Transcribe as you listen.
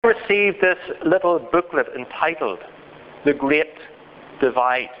received this little booklet entitled The Great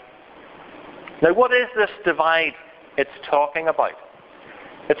Divide. Now, what is this divide it's talking about?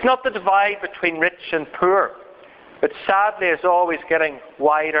 It's not the divide between rich and poor, but sadly is always getting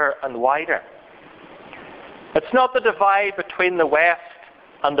wider and wider. It's not the divide between the West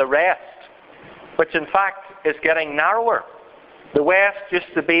and the rest, which in fact is getting narrower. The West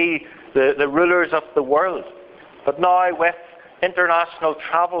used to be the rulers of the world, but now with international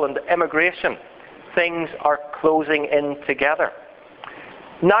travel and immigration, things are closing in together.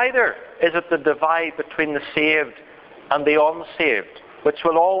 Neither is it the divide between the saved and the unsaved, which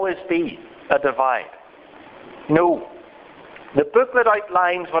will always be a divide. No. The booklet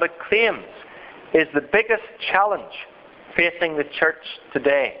outlines what it claims is the biggest challenge facing the church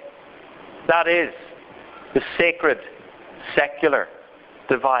today. That is the sacred, secular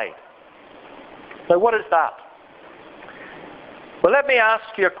divide. Now, what is that? Well, let me ask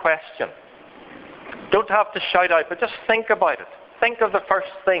you a question. Don't have to shout out, but just think about it. Think of the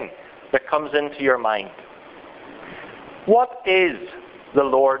first thing that comes into your mind. What is the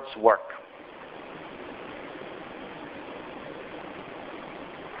Lord's work?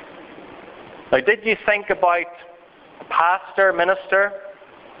 Now, did you think about a pastor, minister,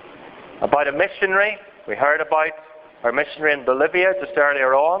 about a missionary? We heard about our missionary in Bolivia just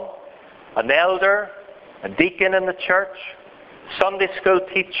earlier on, an elder, a deacon in the church, Sunday school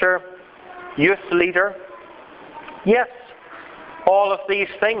teacher, youth leader. Yes, all of these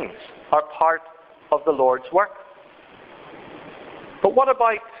things are part of the Lord's work. But what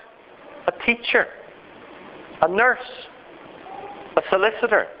about a teacher, a nurse, a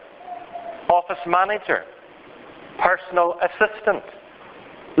solicitor, office manager, personal assistant,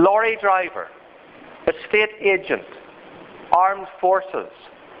 lorry driver, estate agent, armed forces,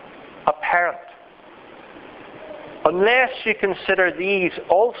 a parent? Unless you consider these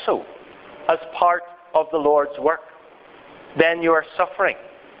also as part of the Lord's work, then you are suffering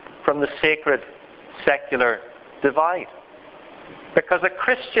from the sacred secular divide. Because a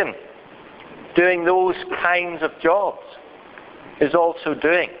Christian doing those kinds of jobs is also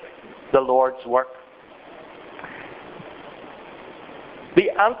doing the Lord's work. The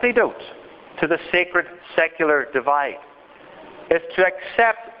antidote to the sacred secular divide is to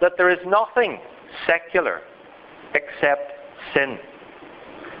accept that there is nothing secular except sin.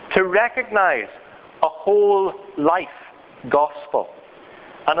 To recognize a whole life gospel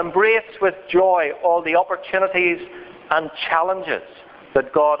and embrace with joy all the opportunities and challenges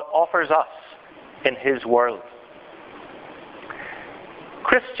that God offers us in His world.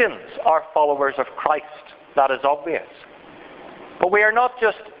 Christians are followers of Christ, that is obvious. But we are not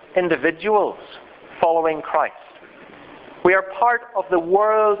just individuals following Christ. We are part of the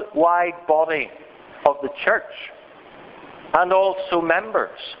worldwide body of the church and also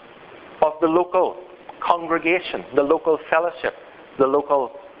members of the local congregation, the local fellowship, the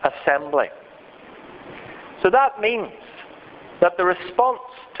local assembly. So that means that the response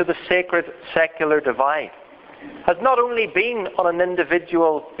to the sacred secular divide has not only been on an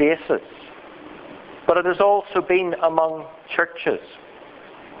individual basis, but it has also been among churches.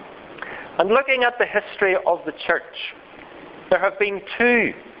 And looking at the history of the church, there have been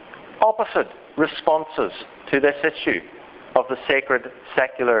two opposite responses to this issue of the sacred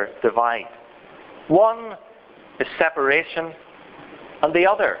secular divide. One is separation, and the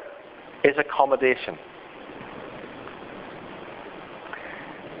other is accommodation.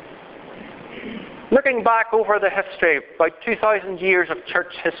 Looking back over the history, about 2,000 years of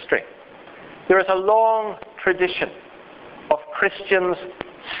church history, there is a long tradition of Christians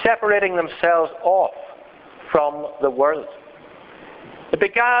separating themselves off from the world. It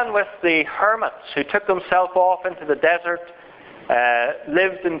began with the hermits who took themselves off into the desert,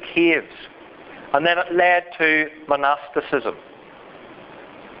 lived in caves, and then it led to monasticism.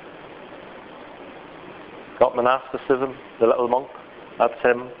 Got monasticism? The little monk? That's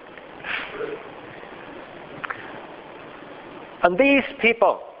him. And these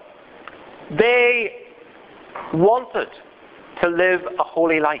people, they wanted to live a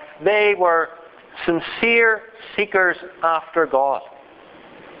holy life. They were sincere seekers after God.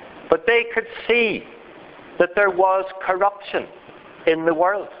 But they could see that there was corruption in the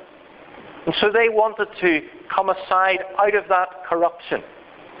world. And so they wanted to come aside out of that corruption,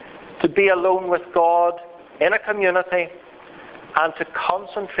 to be alone with God in a community and to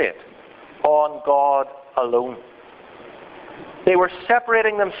concentrate on God alone. They were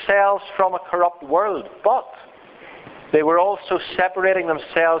separating themselves from a corrupt world, but they were also separating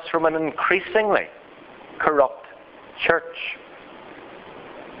themselves from an increasingly corrupt church.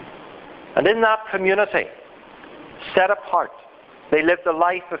 And in that community, set apart, They lived a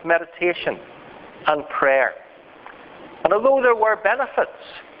life of meditation and prayer. And although there were benefits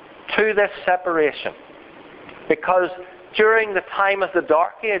to this separation, because during the time of the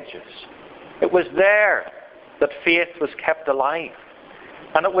Dark Ages, it was there that faith was kept alive.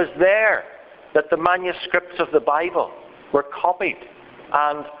 And it was there that the manuscripts of the Bible were copied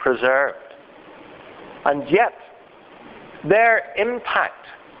and preserved. And yet, their impact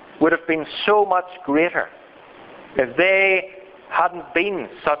would have been so much greater if they hadn't been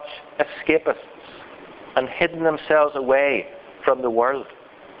such escapists and hidden themselves away from the world.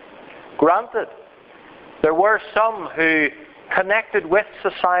 Granted, there were some who connected with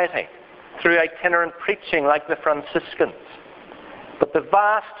society through itinerant preaching like the Franciscans, but the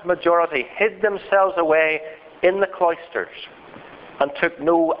vast majority hid themselves away in the cloisters and took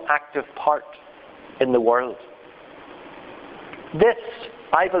no active part in the world. This,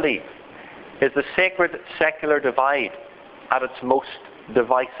 I believe, is the sacred-secular divide at its most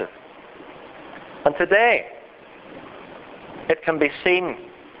divisive. And today, it can be seen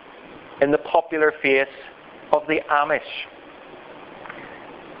in the popular face of the Amish.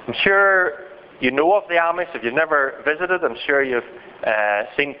 I'm sure you know of the Amish. If you've never visited, I'm sure you've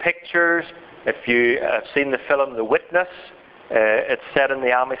seen pictures. If you have seen the film The Witness, it's set in the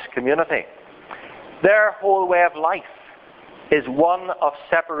Amish community. Their whole way of life is one of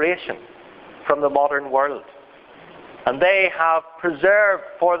separation from the modern world. And they have preserved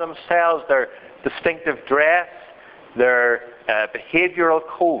for themselves their distinctive dress, their behavioral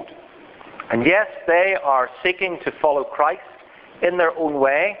code. And yes, they are seeking to follow Christ in their own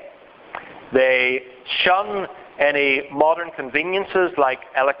way. They shun any modern conveniences like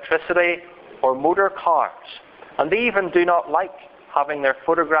electricity or motor cars. And they even do not like having their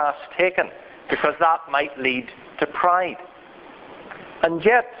photographs taken because that might lead to pride. And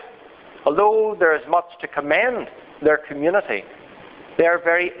yet, although there is much to commend their community, they are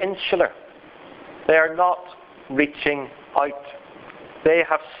very insular. They are not reaching out. They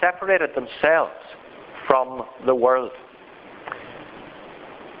have separated themselves from the world.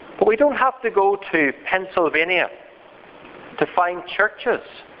 But we don't have to go to Pennsylvania to find churches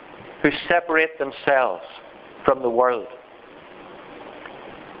who separate themselves from the world.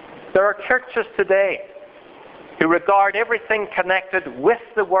 There are churches today who regard everything connected with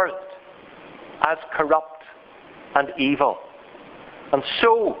the world as corrupt and evil, and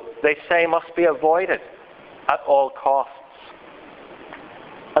so, they say, must be avoided at all costs.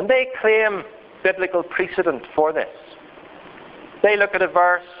 And they claim biblical precedent for this. They look at a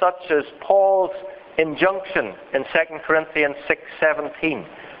verse such as Paul's injunction in 2 Corinthians 6:17.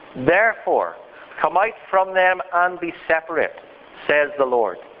 Therefore, come out from them and be separate, says the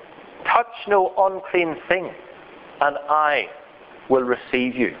Lord. Touch no unclean thing, and I will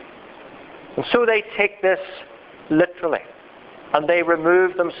receive you. And so they take this literally, and they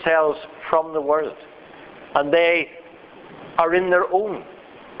remove themselves from the world, and they are in their own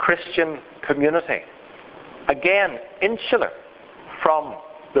Christian community, again insular from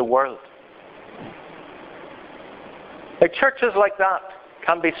the world. Now, churches like that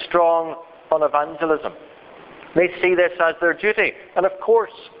can be strong on evangelism. They see this as their duty, and of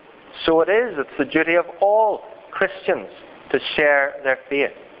course, so it is. It's the duty of all Christians to share their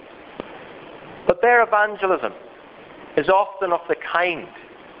faith. But their evangelism is often of the kind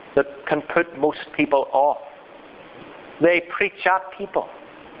that can put most people off. They preach at people.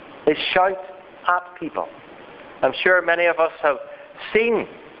 They shout at people. I'm sure many of us have seen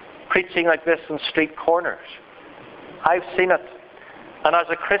preaching like this in street corners. I've seen it. And as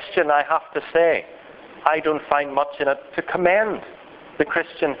a Christian, I have to say, I don't find much in it to commend the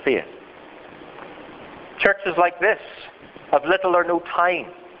Christian faith. Churches like this have little or no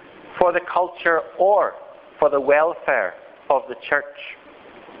time for the culture or for the welfare of the church.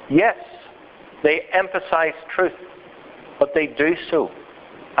 Yes, they emphasize truth, but they do so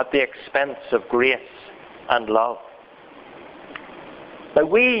at the expense of grace and love. Now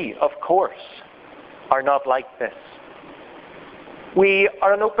we, of course, are not like this. We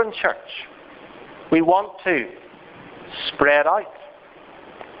are an open church. We want to spread out.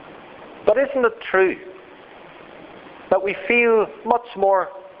 But isn't it true that we feel much more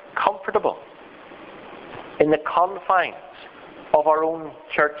comfortable in the confines of our own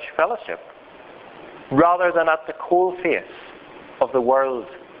church fellowship rather than at the coalface of the world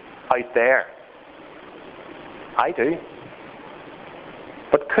out there? I do.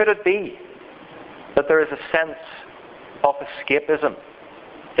 But could it be that there is a sense of escapism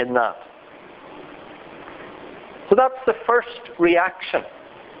in that? So that's the first reaction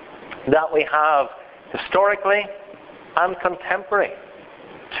that we have historically and contemporary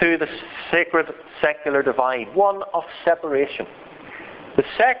to the sacred secular divide, one of separation. The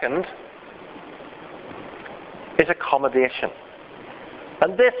second is accommodation.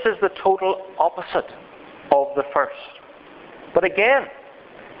 And this is the total opposite of the first. But again,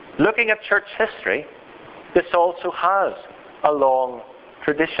 looking at church history, this also has a long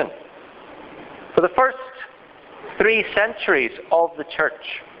tradition. For the first 3 centuries of the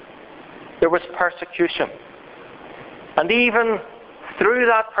church, there was persecution. And even through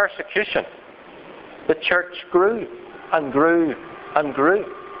that persecution, the church grew and grew and grew.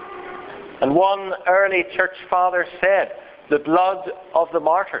 And one early church father said, "The blood of the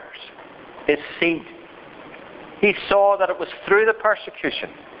martyrs is seed." He saw that it was through the persecution,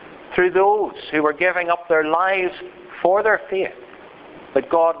 through those who were giving up their lives for their faith, that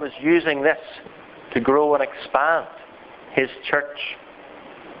God was using this to grow and expand his church.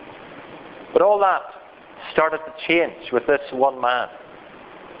 But all that started to change with this one man.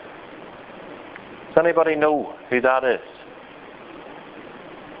 Does anybody know who that is?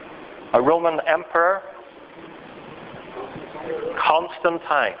 A Roman emperor,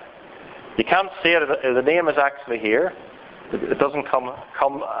 Constantine. You can't see it, the name is actually here. It doesn't come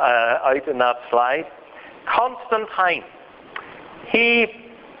out in that slide. Constantine. He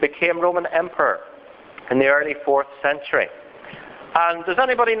became Roman emperor in the early 4th century. And does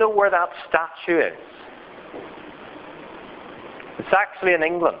anybody know where that statue is? It's actually in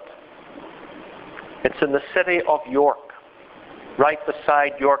England. It's in the city of York, right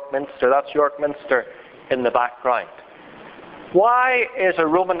beside York Minster. That's York Minster in the background. Why is a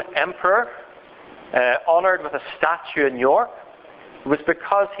Roman emperor honoured with a statue in York? It was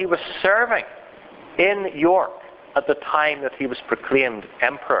because he was serving in York at the time that he was proclaimed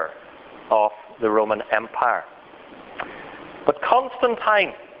emperor of the Roman Empire. But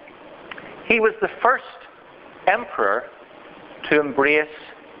Constantine, he was the first emperor to embrace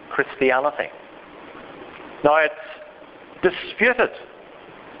Christianity. Now it's disputed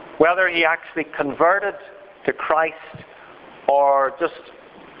whether he actually converted to Christ or just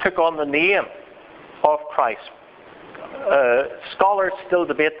took on the name of Christ. Scholars still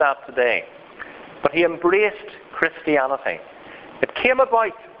debate that today. But he embraced Christianity. It came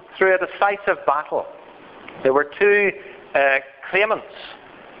about through a decisive battle. There were 2 claimants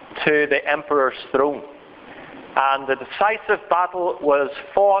to the emperor's throne. And the decisive battle was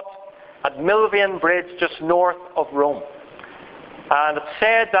fought at Milvian Bridge, just north of Rome. And it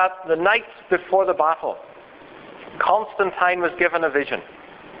said that the night before the battle, Constantine was given a vision.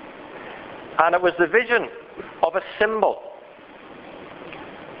 And it was the vision of a symbol.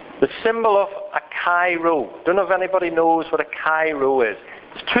 The symbol of a chi rho. Don't know if anybody knows what a chi rho is.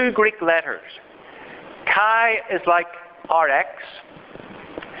 It's 2 Greek letters. Chi is like RX,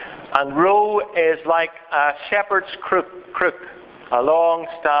 and rho is like a shepherd's crook, a long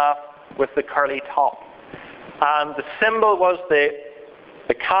staff with the curly top. And the symbol was the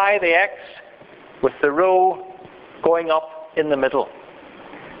chi, the X, with the rho going up in the middle.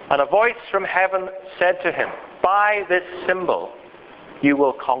 And a voice from heaven said to him, "By this symbol you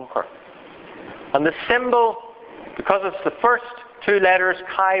will conquer." And the symbol, because it's the first 2 letters,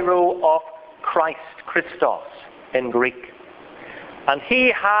 chi rho, of Christ, Christos in Greek. And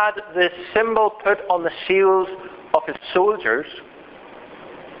he had this symbol put on the shields of his soldiers,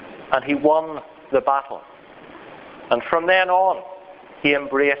 and he won the battle. And from then on, he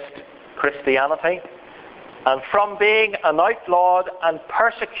embraced Christianity. And from being an outlawed and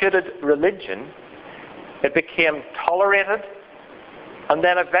persecuted religion, it became tolerated, and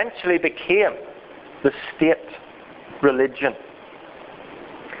then eventually became the state religion.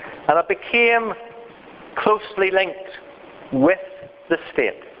 And it became closely linked with the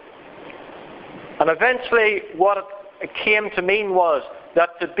state. And eventually what it came to mean was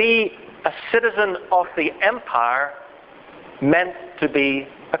that to be a citizen of the empire meant to be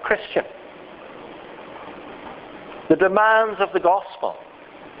a Christian. The demands of the gospel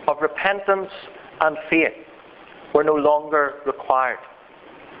of repentance and faith were no longer required.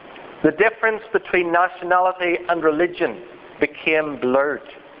 The difference between nationality and religion became blurred.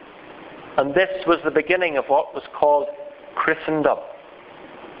 And this was the beginning of what was called Christendom,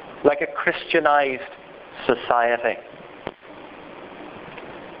 like a Christianized society.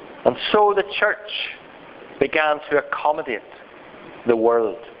 And so the church began to accommodate the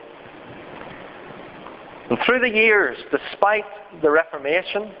world. And through the years, despite the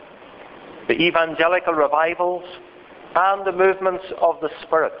Reformation, the evangelical revivals, and the movements of the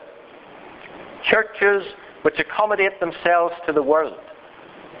Spirit, churches which accommodate themselves to the world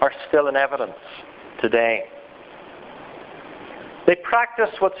are still in evidence today. They practice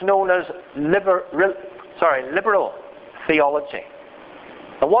what's known as liberal theology.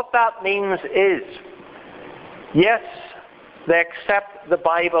 And what that means is, yes, They accept the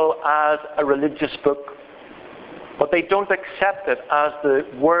Bible as a religious book, but they don't accept it as the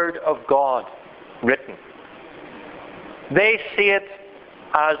Word of God written. They see it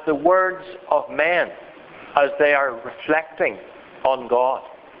as the words of men, as they are reflecting on God.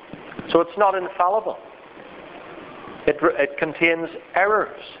 So it's not infallible. It contains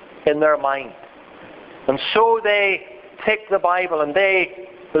errors in their mind. And so they take the Bible and they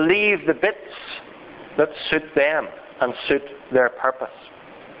believe the bits that suit them and suit their purpose.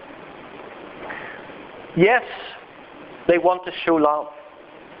 Yes, they want to show love,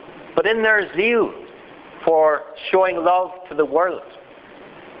 but in their zeal for showing love to the world,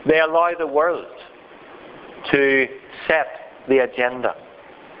 they allow the world to set the agenda.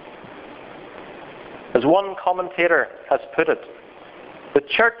 As one commentator has put it, the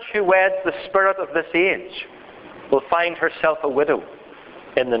church who weds the spirit of this age will find herself a widow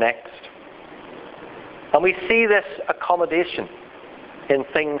in the next. And we see this accommodation in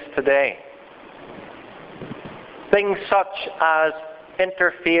things today. Things such as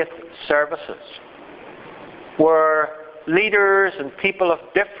interfaith services, where leaders and people of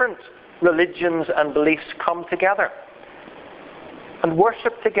different religions and beliefs come together and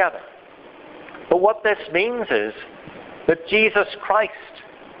worship together. But what this means is that Jesus Christ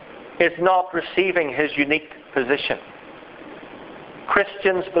is not receiving his unique position.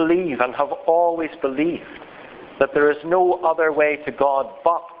 Christians believe and have always believed that there is no other way to God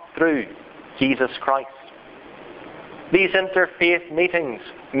but through Jesus Christ. These interfaith meetings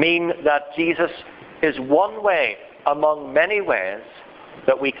mean that Jesus is one way among many ways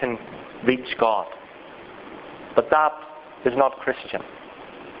that we can reach God. But that is not Christian.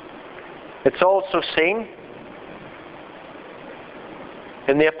 It's also seen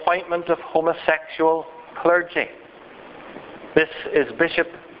in the appointment of homosexual clergy. This is Bishop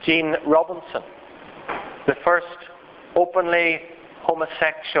Gene Robinson, the first openly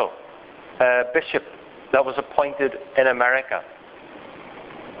homosexual bishop that was appointed in America.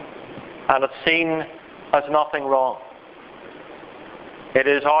 And it's seen as nothing wrong. It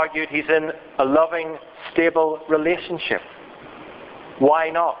is argued he's in a loving, stable relationship. Why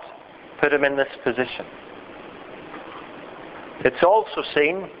not put him in this position? It's also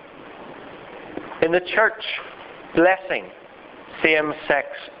seen in the church blessing same-sex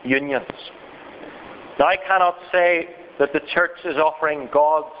unions. Now, I cannot say that the church is offering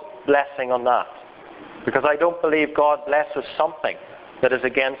God's blessing on that, because I don't believe God blesses something that is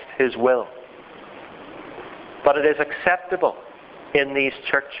against his will. But it is acceptable in these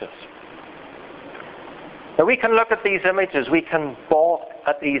churches. Now, we can look at these images, we can balk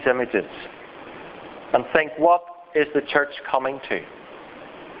at these images and think, what is the church coming to?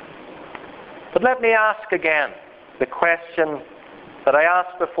 But let me ask again the question that I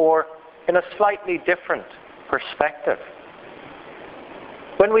asked before in a slightly different perspective.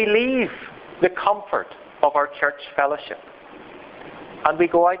 When we leave the comfort of our church fellowship and we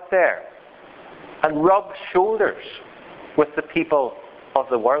go out there and rub shoulders with the people of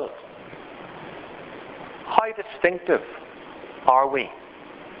the world, how distinctive are we?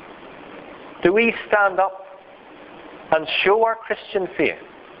 Do we stand up and show our Christian faith,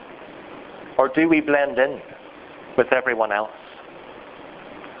 or do we blend in with everyone else?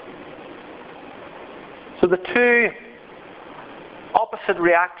 So the two opposite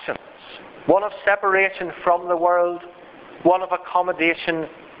reactions, one of separation from the world, one of accommodation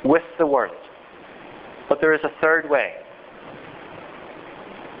with the world. But there is a third way,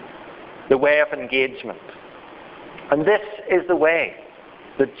 the way of engagement. And this is the way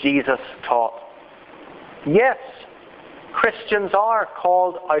that Jesus taught. Yes, Christians are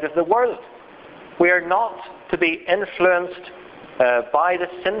called out of the world. We are not to be influenced by the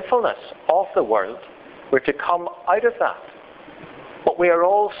sinfulness of the world. We're to come out of that. But we are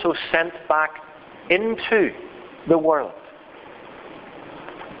also sent back into the world.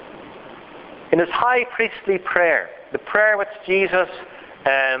 In his high priestly prayer, the prayer which Jesus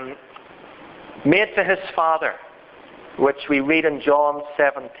made to his Father, which we read in John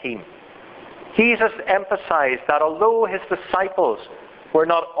 17, Jesus emphasized that although his disciples were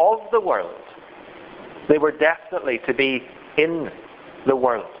not of the world, they were definitely to be in the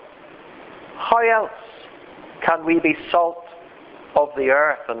world. How else can we be salt of the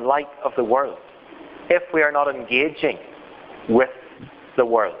earth and light of the world if we are not engaging with the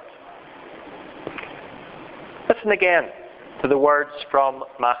world? Listen again to the words from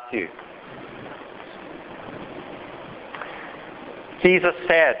Matthew. Jesus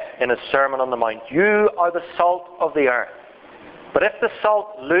said in his Sermon on the Mount, "You are the salt of the earth. But if the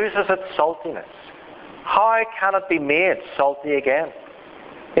salt loses its saltiness, how can it be made salty again?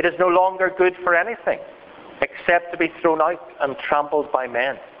 It is no longer good for anything, except to be thrown out and trampled by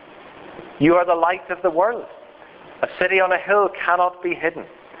men. You are the light of the world. A city on a hill cannot be hidden.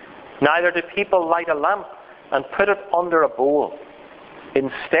 Neither do people light a lamp and put it under a bowl.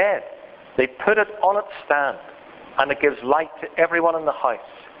 Instead, they put it on its stand, and it gives light to everyone in the house.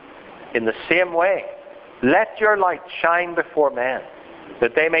 In the same way, let your light shine before men,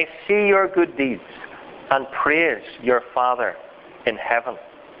 that they may see your good deeds and praise your Father in heaven.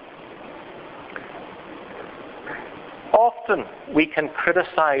 Often we can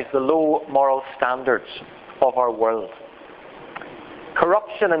criticize the low moral standards of our world.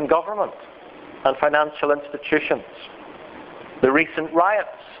 Corruption in government and financial institutions, the recent riots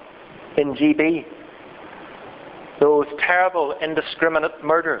in GB, those terrible indiscriminate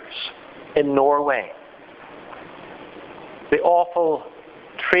murders in Norway, the awful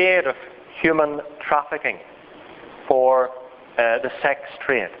trade of human trafficking for the sex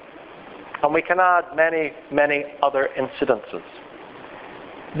trade. And we can add many, many other incidences.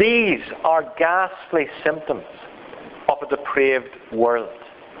 These are ghastly symptoms of a depraved world.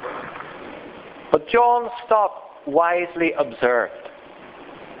 But John Stott wisely observed,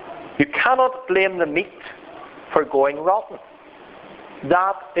 you cannot blame the meat for going rotten.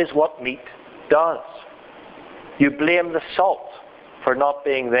 That is what meat does. You blame the salt for not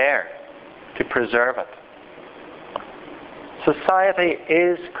being there to preserve it. Society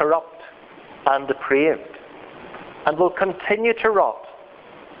is corrupt and depraved and will continue to rot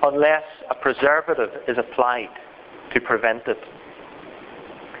unless a preservative is applied to prevent it.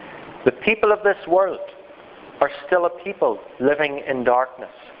 The people of this world are still a people living in darkness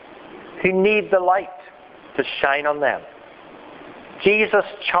who need the light to shine on them. Jesus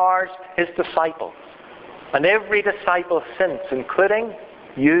charged his disciples, and every disciple since, including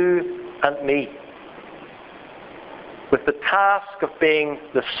you and me, with the task of being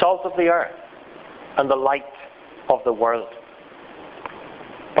the salt of the earth and the light of the world.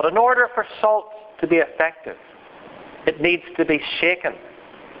 But in order for salt to be effective, it needs to be shaken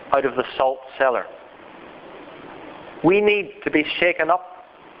out of the salt cellar. We need to be shaken up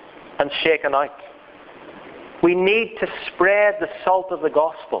and shaken out. We need to spread the salt of the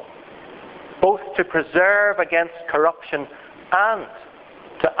gospel, both to preserve against corruption and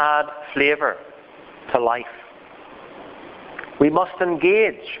to add flavour to life. We must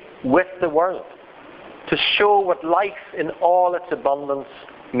engage with the world to show what life in all its abundance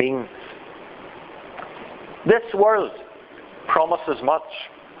means. This world promises much,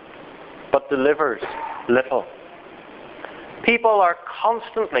 but delivers little. People are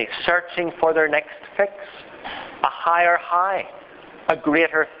constantly searching for their next fix, a higher high, a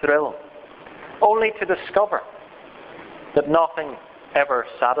greater thrill, only to discover that nothing ever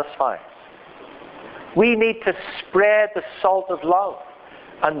satisfies. We need to spread the salt of love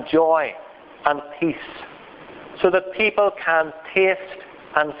and joy and peace so that people can taste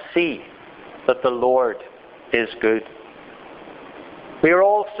and see that the Lord is good. We are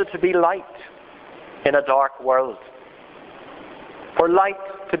also to be light in a dark world. For light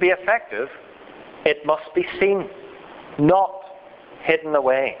to be effective, it must be seen, not hidden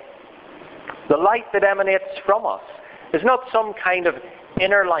away. The light that emanates from us is not some kind of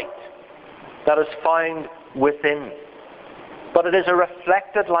inner light that is found within, but it is a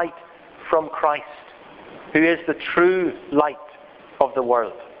reflected light from Christ, who is the true light of the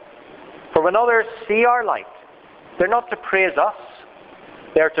world. For when others see our light, they're not to praise us,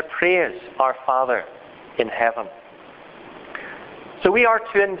 they're to praise our Father in heaven. So we are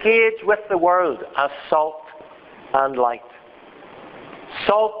to engage with the world as salt and light.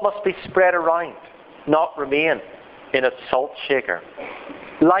 Salt must be spread around, not remain in its salt shaker.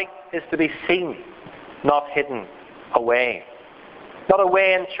 Light is to be seen, not hidden away. Not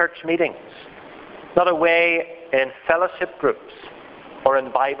away in church meetings, not away in fellowship groups or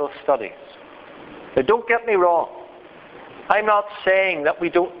in Bible studies. Now don't get me wrong. I'm not saying that we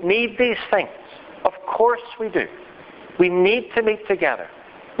don't need these things. Of course we do. We need to meet together.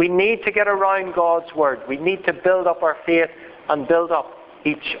 We need to get around God's Word. We need to build up our faith and build up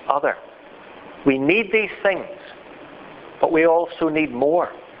each other. We need these things, but we also need more.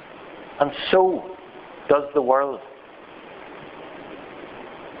 And so does the world.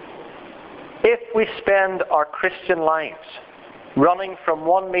 If we spend our Christian lives running from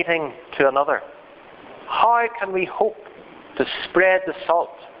one meeting to another, how can we hope to spread the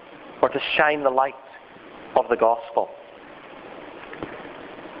salt or to shine the light of the gospel?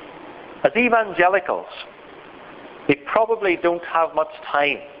 As evangelicals, we probably don't have much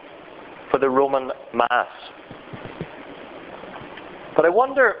time for the Roman Mass. But I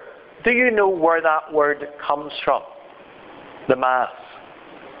wonder, do you know where that word comes from? The Mass.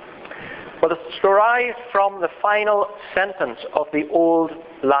 Well, it's derived from the final sentence of the Old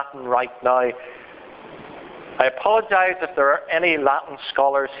Latin Rite. Now, I apologize if there are any Latin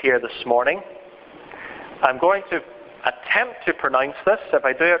scholars here this morning. I'm going to attempt to pronounce this. If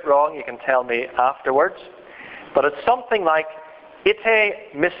I do it wrong, you can tell me afterwards. But it's something like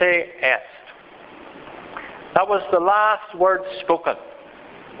ite misse est. That was the last word spoken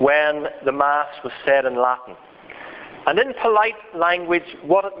when the Mass was said in Latin. And in polite language,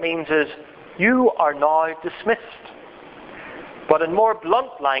 what it means is, you are now dismissed. But in more blunt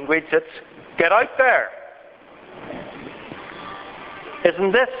language, it's, get out there.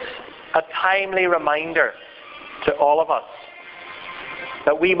 Isn't this a timely reminder to all of us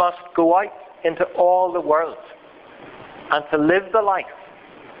that we must go out into all the world and to live the life,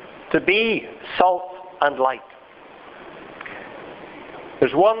 to be salt and light?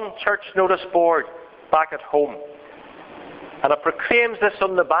 There's one church notice board back at home, and it proclaims this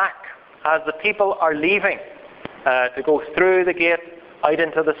on the back as the people are leaving to go through the gate out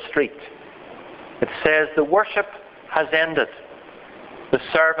into the street. It says, the worship has ended. The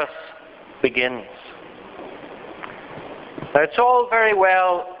service begins. Now, it's all very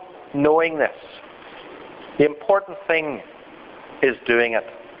well knowing this. The important thing is doing it.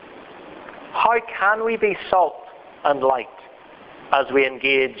 How can we be salt and light as we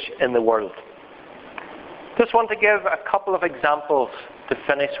engage in the world? Just want to give a couple of examples to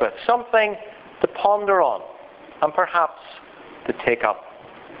finish with. Something to ponder on and perhaps to take up.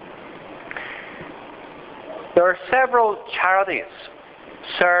 There are several charities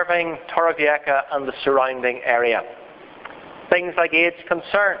serving Torrevieja and the surrounding area. Things like AIDS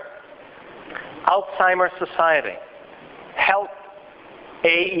Concern, Alzheimer's Society, Health,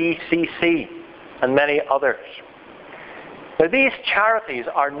 AECC, and many others. Now, these charities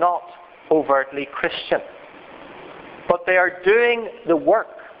are not overtly Christian, but they are doing the work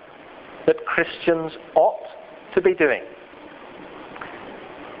that Christians ought to be doing.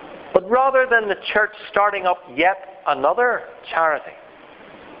 But rather than the church starting up yet another charity,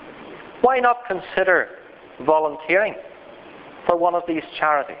 why not consider volunteering for one of these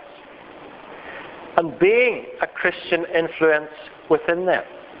charities and being a Christian influence within them?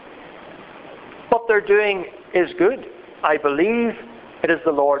 What they're doing is good. I believe it is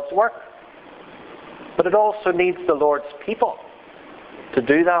the Lord's work. But it also needs the Lord's people to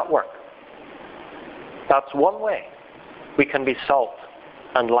do that work. That's one way we can be salt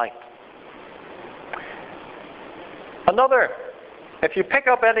and light. Another, if you pick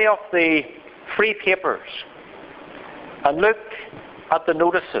up any of the free papers and look at the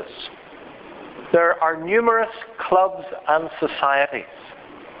notices, there are numerous clubs and societies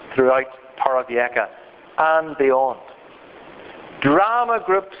throughout Torrevieja and beyond. Drama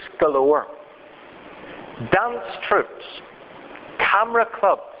groups galore, dance troupes, camera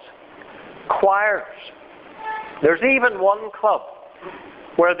clubs, choirs. There's even one club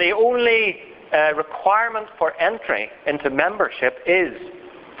where the only requirement for entry into membership is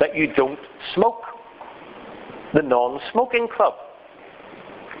that you don't smoke. The non-smoking club.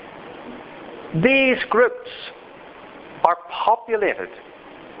 These groups are populated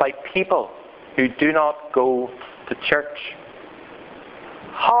by people who do not go to church.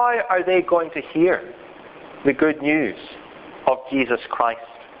 How are they going to hear the good news of Jesus Christ?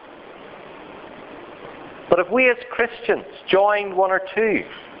 But if we as Christians joined one or two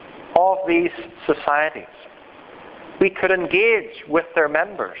of these societies, we could engage with their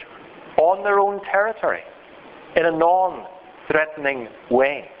members on their own territory in a non-threatening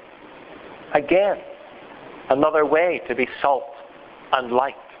way. Again, another way to be salt and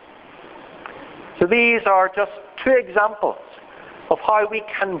light. So these are just two examples of how we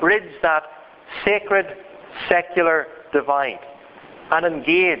can bridge that sacred secular divide and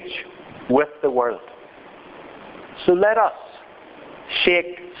engage with the world. So let us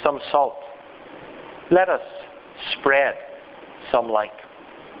shake some salt. Let us spread some light.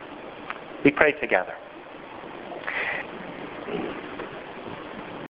 We pray together.